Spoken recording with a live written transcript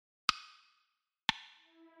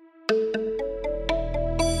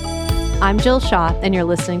I'm Jill Shaw, and you're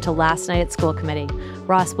listening to Last Night at School Committee.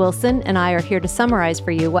 Ross Wilson and I are here to summarize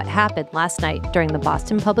for you what happened last night during the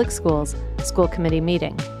Boston Public Schools School Committee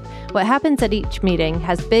meeting. What happens at each meeting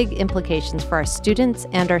has big implications for our students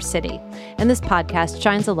and our city, and this podcast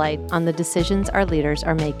shines a light on the decisions our leaders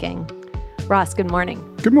are making. Ross, good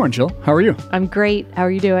morning. Good morning, Jill. How are you? I'm great. How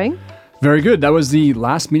are you doing? Very good. That was the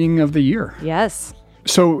last meeting of the year. Yes.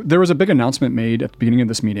 So there was a big announcement made at the beginning of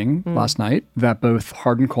this meeting last night that both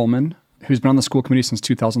Hardin Coleman, who's been on the school committee since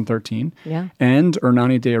 2013, and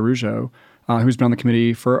Ernani De Araujo, who's been on the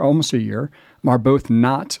committee for almost a year, are both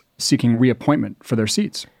not seeking reappointment for their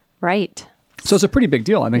seats. Right. So it's a pretty big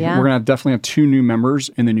deal. I think we're going to definitely have two new members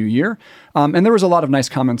in the new year. And there was a lot of nice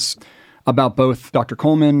comments about both Dr.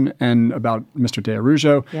 Coleman and about Mr. De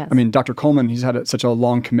Araujo. Yes. I mean, Dr. Coleman, he's had such a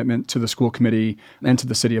long commitment to the school committee and to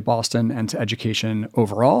the city of Boston and to education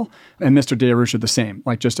overall. And Mr. De Araujo, the same,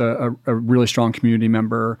 like just a really strong community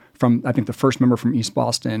member from, I think, the first member from East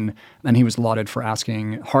Boston. And he was lauded for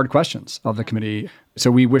asking hard questions of the committee.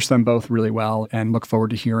 So we wish them both really well and look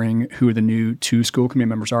forward to hearing who the new two school committee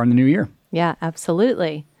members are in the new year. Yeah,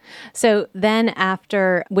 absolutely. So then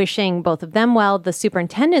after wishing both of them well, the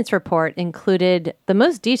superintendent's report included the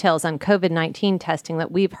most details on COVID-19 testing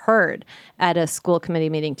that we've heard at a school committee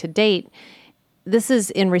meeting to date. This is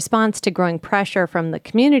in response to growing pressure from the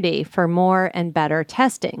community for more and better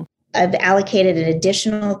testing. I've allocated an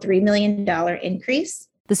additional $3 million increase.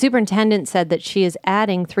 The superintendent said that she is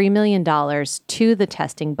adding $3 million to the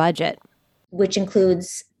testing budget, which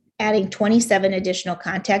includes adding 27 additional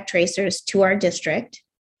contact tracers to our district,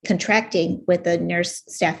 contracting with a nurse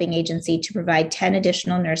staffing agency to provide 10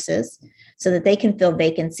 additional nurses so that they can fill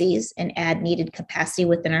vacancies and add needed capacity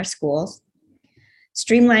within our schools,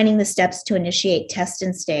 streamlining the steps to initiate test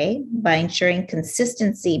and stay by ensuring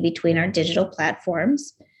consistency between our digital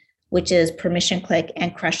platforms, which is Permission Click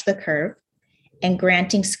and Crush the Curve, and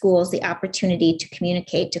granting schools the opportunity to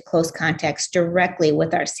communicate to close contacts directly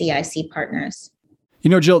with our CIC partners. You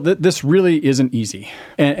know, Jill, this really isn't easy.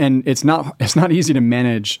 And it's not easy to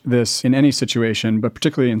manage this in any situation, but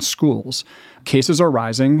particularly in schools. Cases are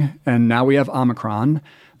rising, and now we have Omicron.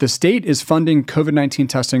 The state is funding COVID-19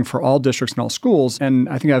 testing for all districts and all schools. And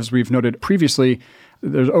I think, as we've noted previously,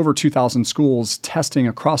 there's over 2,000 schools testing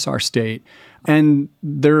across our state. And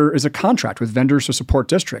there is a contract with vendors to support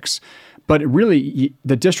districts. But really,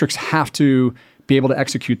 the districts have to be able to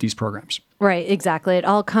execute these programs. Right, exactly. It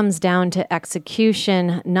all comes down to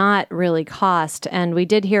execution, not really cost. And we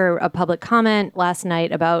did hear a public comment last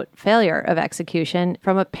night about failure of execution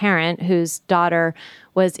from a parent whose daughter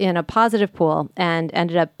was in a positive pool and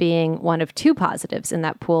ended up being one of two positives in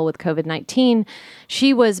that pool with COVID-19.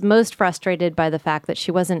 She was most frustrated by the fact that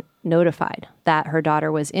she wasn't notified that her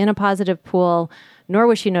daughter was in a positive pool, nor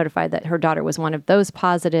was she notified that her daughter was one of those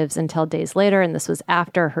positives until days later. And this was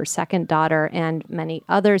after her second daughter and many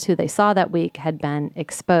others who they saw that week had been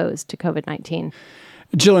exposed to COVID-19.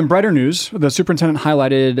 Jill, in brighter news, the superintendent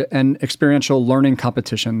highlighted an experiential learning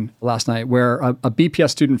competition last night where a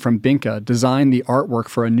BPS student from Binka designed the artwork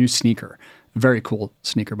for a new sneaker. Very cool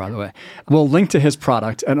sneaker, by the way. We'll link to his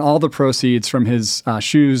product, and all the proceeds from his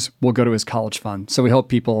shoes will go to his college fund. So we hope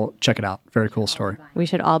people check it out. Very cool story. We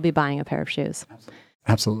should all be buying a pair of shoes.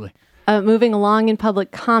 Absolutely. Moving along in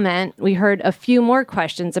public comment, we heard a few more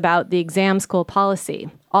questions about the exam school policy.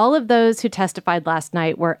 All of those who testified last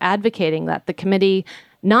night were advocating that the committee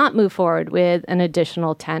not move forward with an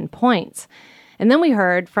additional 10 points. And then we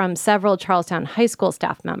heard from several Charlestown High School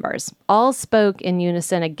staff members. All spoke in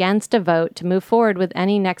unison against a vote to move forward with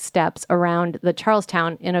any next steps around the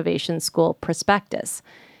Charlestown Innovation School prospectus.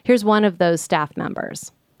 Here's one of those staff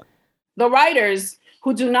members. The writers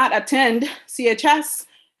who do not attend CHS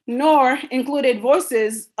nor included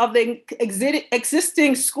voices of the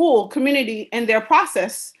existing school community in their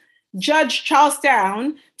process judge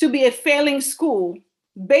Charlestown to be a failing school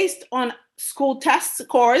based on school test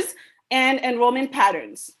scores and enrollment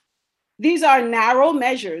patterns. These are narrow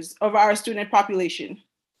measures of our student population.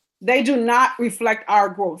 They do not reflect our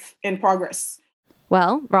growth and progress.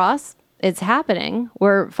 Well, Ross, it's happening.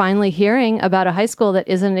 We're finally hearing about a high school that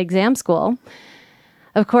isn't an exam school.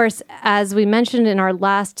 Of course, as we mentioned in our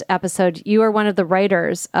last episode, you are one of the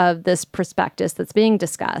writers of this prospectus that's being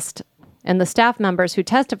discussed. And the staff members who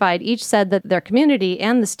testified each said that their community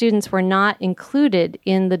and the students were not included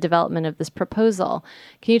in the development of this proposal.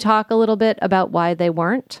 Can you talk a little bit about why they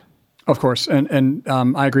weren't? Of course. And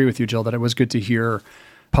I agree with you, Jill, that it was good to hear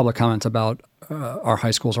public comments about our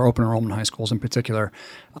high schools, our open enrollment high schools in particular.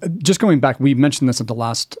 Just going back, we mentioned this at the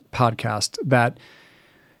last podcast, that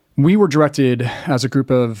we were directed as a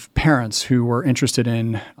group of parents who were interested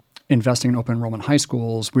in investing in open enrollment high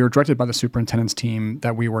schools, we were directed by the superintendent's team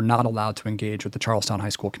that we were not allowed to engage with the Charlestown High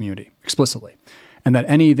School community explicitly, and that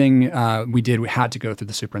anything we did, we had to go through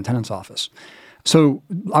the superintendent's office. So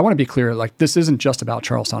I want to be clear, like, this isn't just about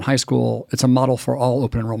Charlestown High School. It's a model for all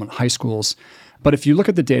open enrollment high schools. But if you look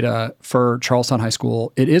at the data for Charlestown High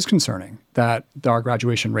School, it is concerning that our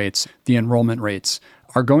graduation rates, the enrollment rates,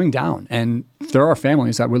 are going down. And there are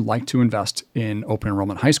families that would like to invest in open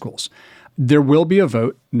enrollment high schools. There will be a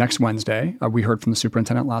vote next Wednesday. We heard from the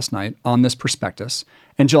superintendent last night on this prospectus.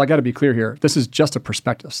 And Jill, I got to be clear here. This is just a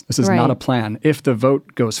prospectus. This is not a plan. If the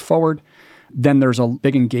vote goes forward, then there's a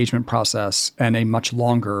big engagement process and a much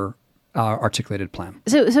longer articulated plan.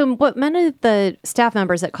 So what many of the staff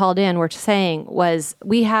members that called in were saying was,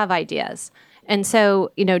 we have ideas. And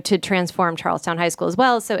so, to transform Charlestown High School as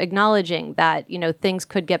well. So acknowledging that, things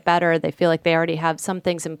could get better. They feel like they already have some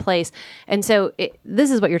things in place. And so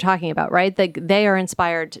this is what you're talking about, right? They are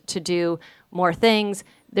inspired to do more things.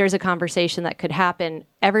 There's a conversation that could happen.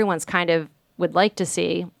 Everyone's kind of would like to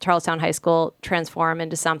see Charlestown High School transform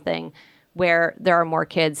into something where there are more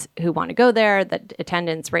kids who want to go there, that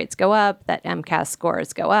attendance rates go up, that MCAS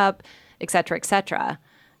scores go up, et cetera,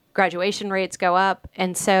 graduation rates go up.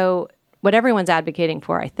 And so what everyone's advocating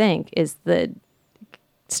for, I think, is the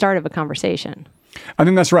start of a conversation. I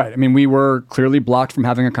think that's right. I mean, we were clearly blocked from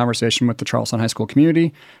having a conversation with the Charlestown High School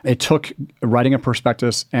community. It took writing a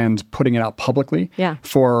prospectus and putting it out publicly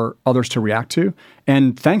for others to react to.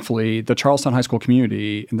 And thankfully, the Charlestown High School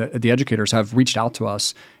community and the educators have reached out to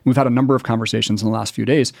us. We've had a number of conversations in the last few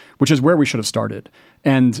days, which is where we should have started.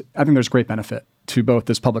 And I think there's great benefit to both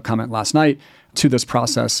this public comment last night, to this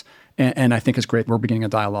process. And I think it's great we're beginning a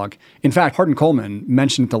dialogue. In fact, Hardin Coleman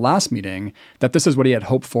mentioned at the last meeting that this is what he had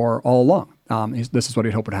hoped for all along. This is what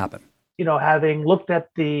he'd hoped would happen. Having looked at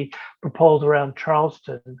the proposal around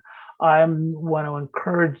Charleston, I want to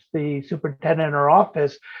encourage the superintendent in our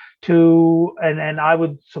office to, and I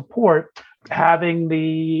would support having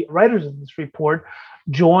the writers of this report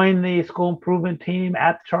join the school improvement team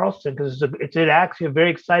at Charleston, because it's actually a very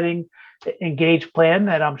exciting, engaged plan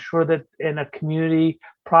that I'm sure that in a community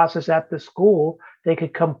process at the school, they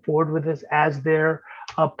could come forward with this as their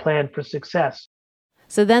plan for success.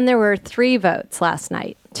 So then there were 3 votes last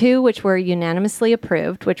night, 2 which were unanimously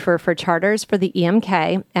approved, which were for charters for the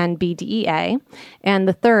EMK and BDEA. And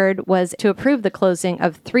the third was to approve the closing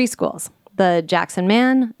of 3 schools, the Jackson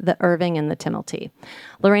Man, the Irving, and the Timilty.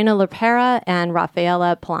 Lorena Lepera and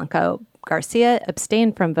Rafaela Polanco Garcia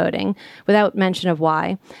abstained from voting without mention of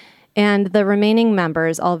why. And the remaining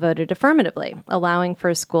members all voted affirmatively, allowing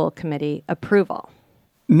for school committee approval.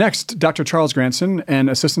 Next, Dr. Charles Granson and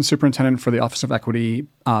Assistant Superintendent for the Office of Equity,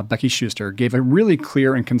 Becky Schuster, gave a really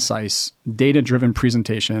clear and concise, data-driven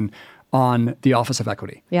presentation on the Office of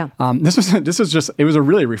Equity. Yeah. This was a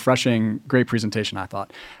really refreshing, great presentation, I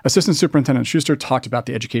thought. Assistant Superintendent Schuster talked about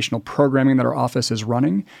the educational programming that our office is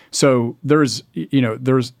running. So there's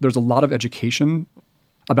a lot of education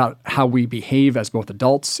about how we behave as both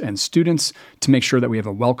adults and students to make sure that we have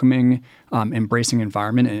a welcoming, embracing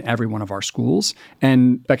environment in every one of our schools.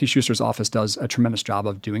 And Becky Schuster's office does a tremendous job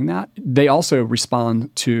of doing that. They also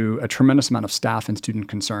respond to a tremendous amount of staff and student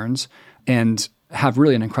concerns and have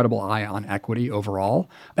really an incredible eye on equity overall.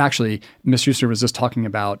 Actually, Ms. Schuster was just talking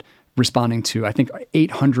about responding to, I think,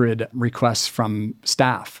 800 requests from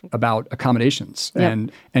staff about accommodations.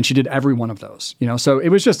 Yep. And she did every one of those. So it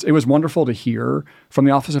was wonderful to hear from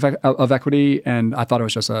the Office of Equity. And I thought it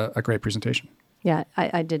was just a great presentation. Yeah,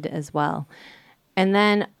 I did as well. And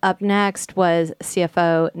then up next was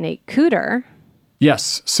CFO Nate Cooter.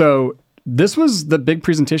 Yes. So this was the big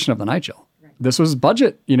presentation of the night, Jill. This was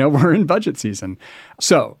budget. We're in budget season.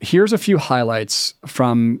 So here's a few highlights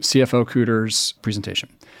from CFO Cooter's presentation.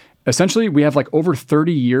 Essentially, we have like over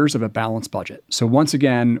 30 years of a balanced budget. So once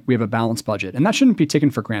again, we have a balanced budget. And that shouldn't be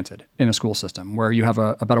taken for granted in a school system where you have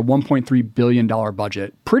about a $1.3 billion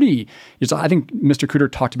budget. I think Mr.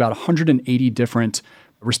 Cooter talked about 180 different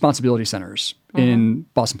responsibility centers in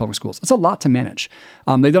Boston Public Schools. It's a lot to manage.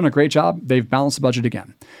 They've done a great job. They've balanced the budget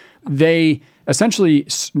again. They essentially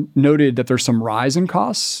noted that there's some rise in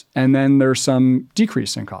costs and then there's some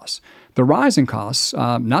decrease in costs. The rise in costs,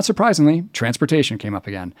 not surprisingly, transportation came up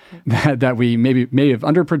again, that we may have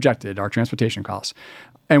underprojected our transportation costs.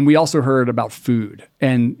 And we also heard about food.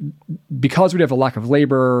 And because we have a lack of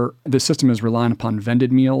labor, the system is relying upon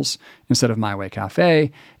vended meals instead of My Way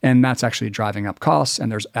Cafe. And that's actually driving up costs. And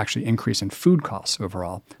there's actually increase in food costs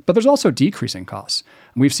overall. But there's also decreasing costs.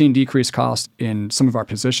 We've seen decreased costs in some of our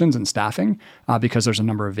positions and staffing because there's a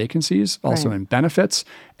number of vacancies, also in benefits,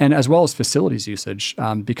 and as well as facilities usage.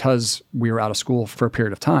 Because we were out of school for a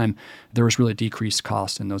period of time, there was really decreased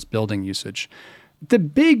cost in those building usage. The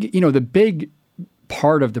big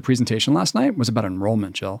part of the presentation last night was about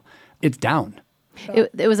enrollment, Jill. It's down.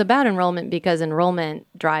 It was about enrollment because enrollment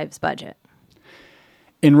drives budget.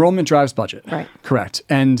 Enrollment drives budget. Right. Correct.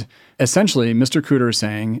 And essentially, Mr. Cooter is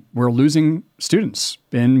saying we're losing students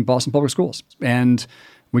in Boston Public Schools, and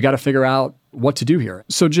we got to figure out what to do here.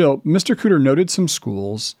 So, Jill, Mr. Cooter noted some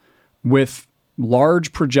schools with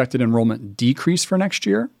large projected enrollment decrease for next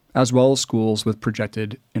year, as well as schools with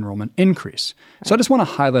projected enrollment increase. Right. So I just want to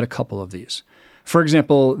highlight a couple of these. For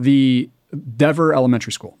example, the Dever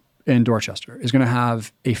Elementary School in Dorchester is going to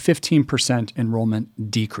have a 15%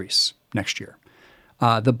 enrollment decrease next year.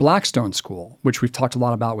 The Blackstone School, which we've talked a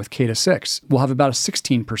lot about with K-6, will have about a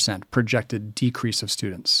 16% projected decrease of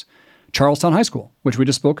students. Charlestown High School, which we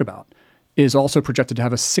just spoke about, is also projected to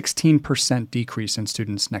have a 16% decrease in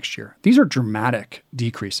students next year. These are dramatic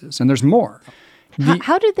decreases, and there's more.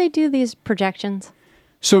 How did they do these projections?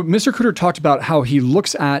 So Mr. Cooter talked about how he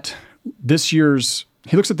looks at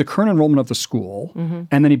the current enrollment of the school,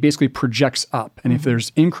 and then he basically projects up. And if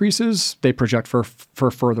there's increases, they project for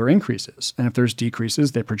further increases. And if there's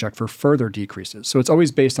decreases, they project for further decreases. So it's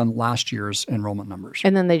always based on last year's enrollment numbers.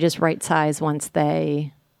 And then they just right size once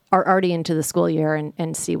they are already into the school year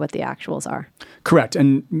and see what the actuals are. Correct.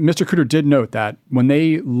 And Mr. Cooter did note that when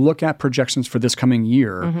they look at projections for this coming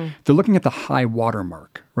year, they're looking at the high water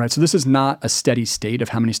mark, right? So this is not a steady state of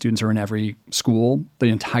how many students are in every school the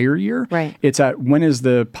entire year. Right. It's at when is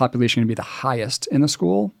the population going to be the highest in the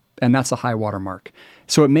school, and that's the high water mark.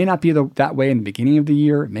 So it may not be that way in the beginning of the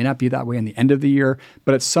year, it may not be that way in the end of the year,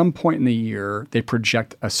 but at some point in the year, they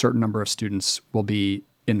project a certain number of students will be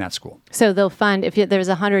in that school. So they'll fund, if there's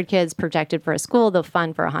 100 kids projected for a school, they'll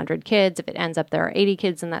fund for 100 kids. If it ends up there are 80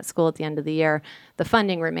 kids in that school at the end of the year, the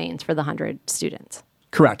funding remains for the 100 students.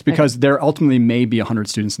 Correct, because there ultimately may be 100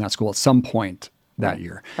 students in that school at some point that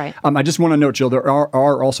year. Right. I just want to note, Jill, there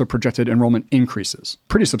are also projected enrollment increases,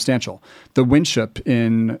 pretty substantial. The Winship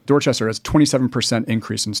in Dorchester has 27%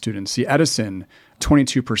 increase in students. The Edison,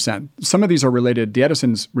 22%. Some of these are related. The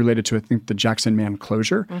Edison's related to, I think, the Jackson Man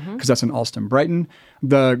closure, because that's in Alston Brighton.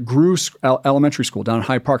 The Grew Elementary School down in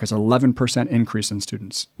Hyde Park has an 11% increase in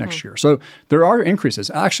students next year. So there are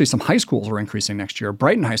increases. Actually, some high schools are increasing next year.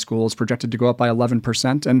 Brighton High School is projected to go up by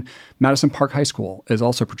 11%, and Madison Park High School is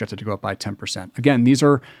also projected to go up by 10%. Again, these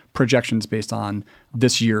are projections based on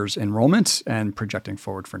this year's enrollment and projecting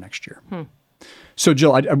forward for next year. So,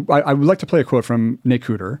 Jill, I would like to play a quote from Nick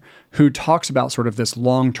Cooter, who talks about sort of this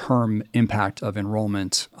long-term impact of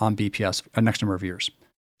enrollment on BPS a next number of years.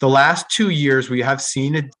 The last 2 years, we have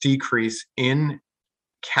seen a decrease in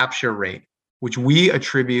capture rate, which we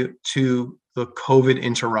attribute to the COVID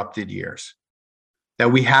interrupted years.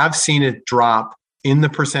 That we have seen a drop in the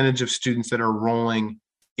percentage of students that are enrolling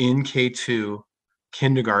in K2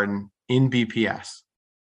 kindergarten in BPS.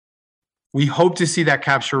 We hope to see that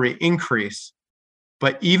capture rate increase,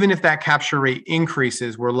 but even if that capture rate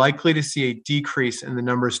increases, we're likely to see a decrease in the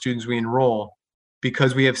number of students we enroll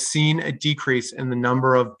because we have seen a decrease in the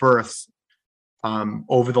number of births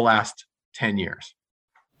over the last 10 years.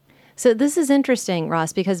 So this is interesting,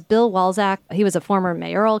 Ross, because Bill Walczak, he was a former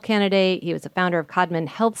mayoral candidate. He was a founder of Codman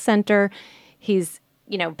Health Center. He's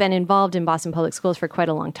been involved in Boston Public Schools for quite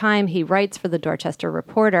a long time. He writes for the Dorchester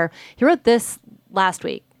Reporter. He wrote this last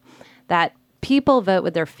week, that people vote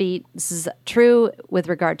with their feet. This is true with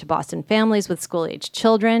regard to Boston families with school-aged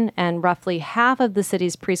children, and roughly half of the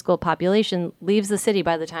city's preschool population leaves the city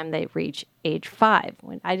by the time they reach age 5.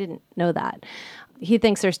 I didn't know that. He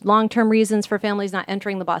thinks there's long-term reasons for families not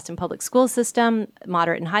entering the Boston public school system.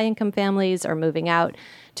 Moderate and high-income families are moving out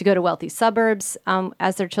to go to wealthy suburbs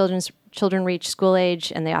as their children reach school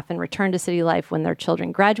age, and they often return to city life when their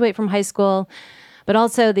children graduate from high school. But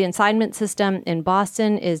also the assignment system in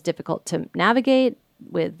Boston is difficult to navigate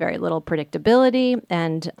with very little predictability.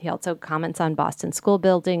 And he also comments on Boston school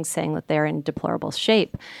buildings, saying that they're in deplorable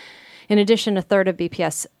shape. In addition, a third of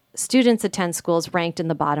BPS students attend schools ranked in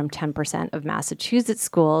the bottom 10% of Massachusetts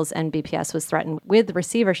schools, and BPS was threatened with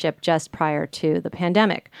receivership just prior to the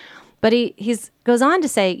pandemic. But he goes on to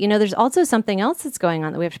say, there's also something else that's going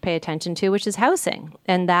on that we have to pay attention to, which is housing,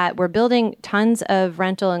 and that we're building tons of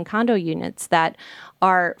rental and condo units that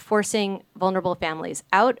are forcing vulnerable families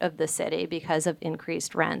out of the city because of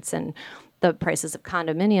increased rents and the prices of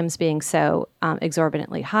condominiums being so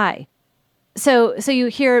exorbitantly high. So you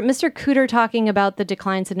hear Mr. Cooter talking about the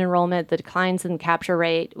declines in enrollment, the declines in capture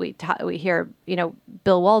rate. We hear,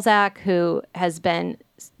 Bill Walczak, who has been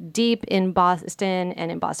deep in Boston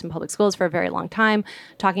and in Boston public schools for a very long time,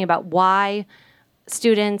 talking about why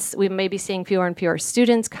we may be seeing fewer and fewer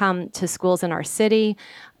students come to schools in our city.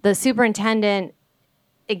 The superintendent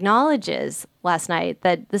acknowledges last night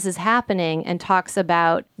that this is happening and talks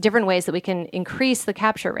about different ways that we can increase the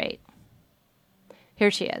capture rate.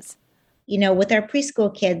 Here she is. With our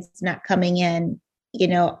preschool kids not coming in,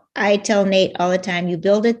 I tell Nate all the time, you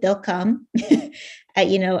build it, they'll come.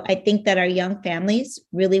 I think that our young families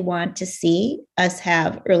really want to see us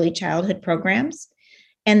have early childhood programs.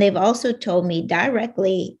 And they've also told me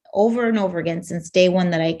directly over and over again since day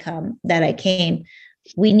one that I came,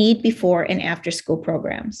 we need before and after school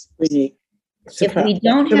programs. If we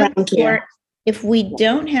don't have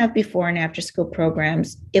before and after school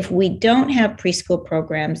programs, if we don't have preschool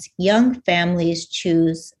programs, young families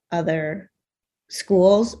choose other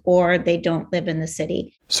schools or they don't live in the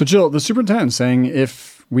city. So Jill, the superintendent saying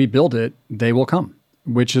if we build it, they will come,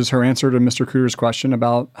 which is her answer to Mr. Cooter's question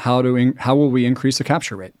about how will we increase the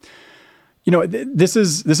capture rate. This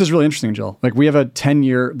is really interesting, Jill. Like we have a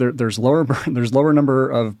 10-year, there's lower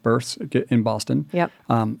number of births in Boston. Yep.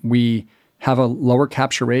 We have a lower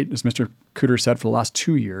capture rate, as Mr. Cooter said, for the last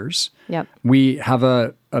 2 years. Yep. We have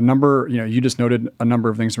a number, you just noted a number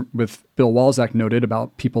of things with Bill Walczak noted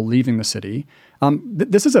about people leaving the city.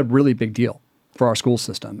 This is a really big deal for our school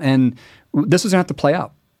system. And this is going to have to play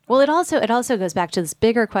out. Well, it also goes back to this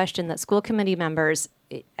bigger question that school committee members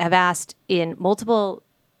have asked in multiple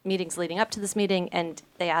meetings leading up to this meeting, and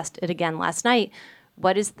they asked it again last night.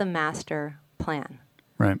 What is the master plan?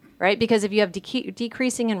 Right? Because if you have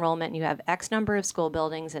decreasing enrollment and you have X number of school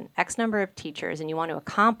buildings and X number of teachers and you want to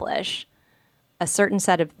accomplish a certain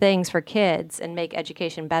set of things for kids and make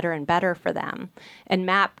education better and better for them and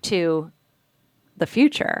map to the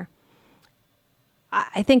future,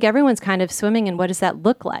 I think everyone's kind of swimming in what does that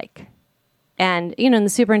look like? And, and the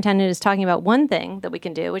superintendent is talking about one thing that we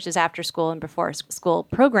can do, which is after school and before school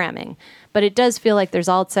programming. But it does feel like there's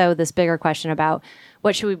also this bigger question about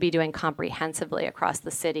what should we be doing comprehensively across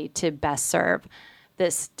the city to best serve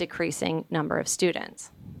this decreasing number of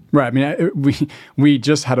students. Right. I mean, we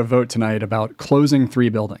just had a vote tonight about closing 3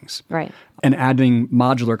 buildings. Right. And adding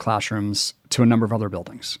modular classrooms to a number of other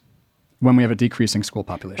buildings when we have a decreasing school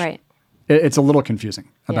population. Right. It's a little confusing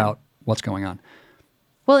about what's going on.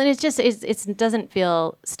 Well, and it doesn't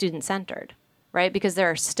feel student-centered, right? Because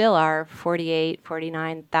there still are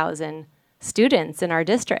 49,000 students in our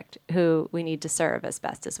district who we need to serve as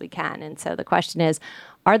best as we can. And so the question is,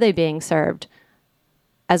 are they being served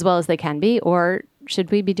as well as they can be, or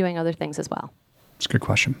should we be doing other things as well? It's a good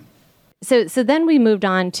question. So then we moved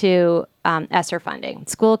on to ESSER funding.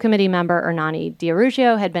 School committee member Ernani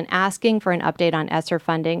D'Arugio had been asking for an update on ESSER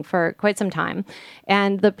funding for quite some time.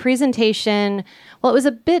 And the presentation, it was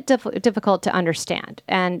a bit difficult to understand.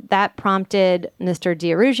 And that prompted Mr.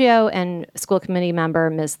 D'Arugio and school committee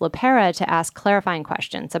member Ms. LaPera to ask clarifying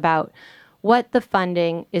questions about what the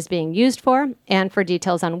funding is being used for and for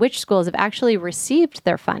details on which schools have actually received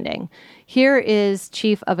their funding. Here is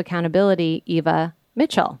Chief of Accountability, Eva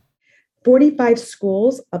Mitchell. 45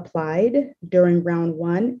 schools applied during round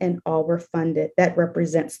 1 and all were funded. That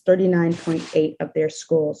represents 39.8 of their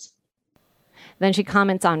schools. Then she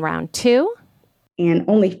comments on round 2. And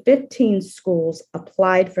only 15 schools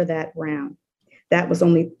applied for that round. That was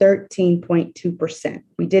only 13.2%.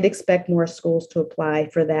 We did expect more schools to apply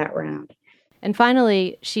for that round. And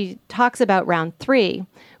finally, she talks about round 3,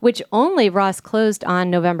 which only Ross closed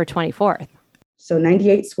on November 24th. So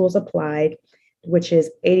 98 schools applied, which is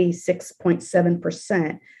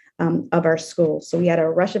 86.7% of our schools. So we had a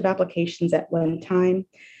rush of applications at one time,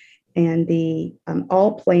 and the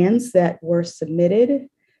all plans that were submitted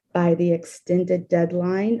by the extended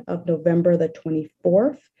deadline of November the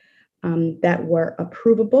 24th that were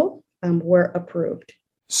approvable were approved.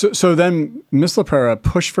 So then Ms. LaPera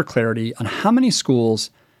pushed for clarity on how many schools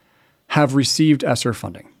have received ESSER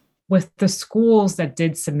funding. With the schools that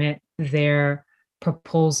did submit their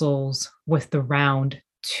proposals with the round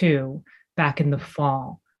 2 back in the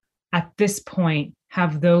fall, at this point,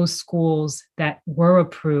 have those schools that were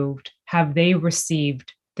approved, have they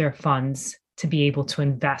received their funds to be able to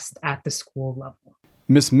invest at the school level?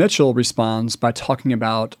 Ms. Mitchell responds by talking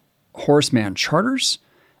about Horace Mann charters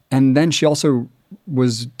And then she also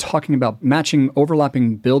was talking about matching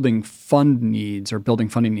overlapping building funding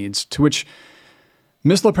needs, to which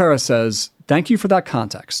Ms. LaPera says, thank you for that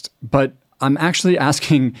context, but I'm actually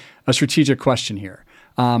asking a strategic question here.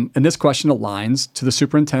 And this question aligns to the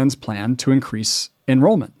superintendent's plan to increase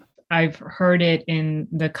enrollment. I've heard it in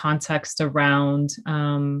the context around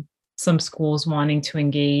some schools wanting to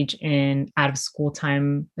engage in out-of-school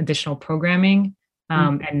time additional programming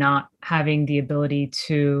and not having the ability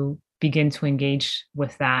to begin to engage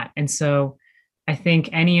with that. And so I think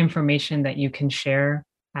any information that you can share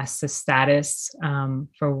as to status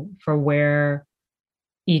for where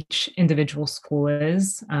each individual school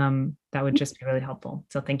is, that would just be really helpful.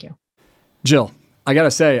 So thank you. Jill, I got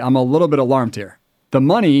to say, I'm a little bit alarmed here. The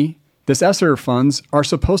money, this ESSER funds, are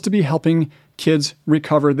supposed to be helping kids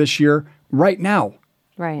recover this year right now.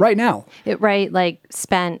 Right. Right now. Like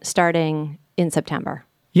spent starting in September.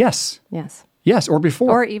 Yes. Yes. Yes, or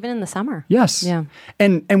before. Or even in the summer. Yes. Yeah.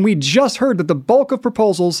 And we just heard that the bulk of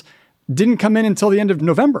proposals didn't come in until the end of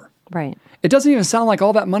November. Right. It doesn't even sound like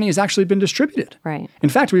all that money has actually been distributed. Right. In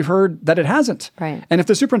fact, we've heard that it hasn't. Right. And if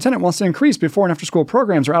the superintendent wants to increase before and after school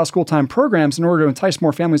programs or out of school time programs in order to entice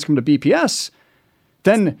more families to come to BPS,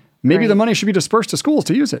 then maybe the money should be dispersed to schools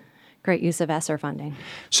to use it. Great use of ESSER funding.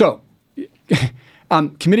 So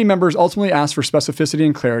committee members ultimately asked for specificity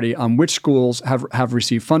and clarity on which schools have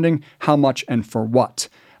received funding, how much, and for what.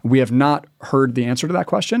 We have not heard the answer to that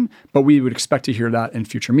question, but we would expect to hear that in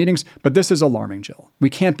future meetings. But this is alarming, Jill. We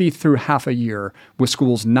can't be through half a year with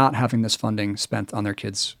schools not having this funding spent on their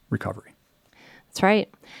kids' recovery. That's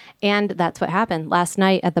right. And that's what happened last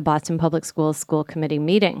night at the Boston Public Schools School Committee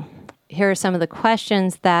meeting. Here are some of the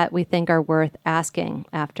questions that we think are worth asking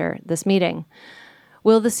after this meeting.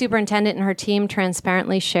 Will the superintendent and her team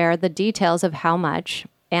transparently share the details of how much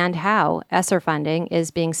and how ESSER funding is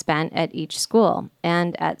being spent at each school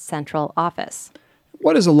and at central office?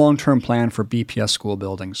 What is a long-term plan for BPS school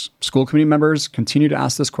buildings? School committee members continue to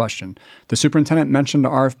ask this question. The superintendent mentioned the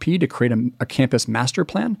RFP to create a campus master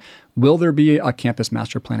plan. Will there be a campus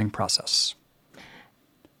master planning process?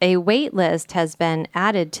 A wait list has been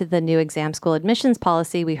added to the new exam school admissions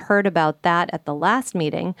policy. We heard about that at the last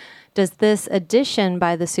meeting. Does this addition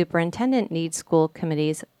by the superintendent need school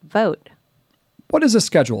committee's vote? What is the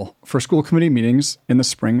schedule for school committee meetings in the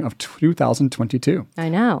spring of 2022? I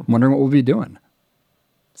know. I'm wondering what we'll be doing.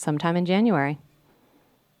 Sometime in January.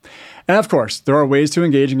 And of course, there are ways to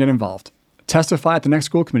engage and get involved. Testify at the next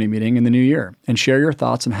school committee meeting in the new year and share your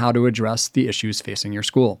thoughts on how to address the issues facing your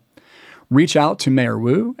school. Reach out to Mayor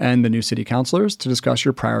Wu and the new city councilors to discuss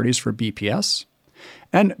your priorities for BPS.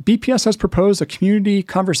 And BPS has proposed a community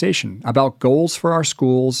conversation about goals for our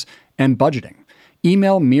schools and budgeting.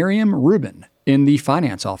 Email Miriam Rubin in the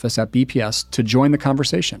finance office at BPS to join the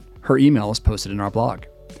conversation. Her email is posted in our blog.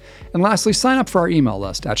 And lastly, sign up for our email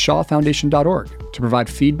list at shawfoundation.org to provide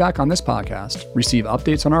feedback on this podcast, receive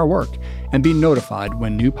updates on our work, and be notified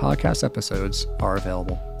when new podcast episodes are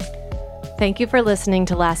available. Thank you for listening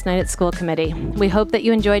to Last Night at School Committee. We hope that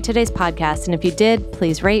you enjoyed today's podcast, and if you did,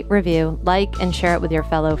 please rate, review, like, and share it with your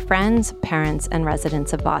fellow friends, parents, and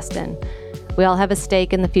residents of Boston. We all have a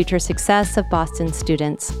stake in the future success of Boston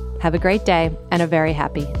students. Have a great day and a very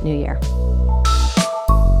happy New Year.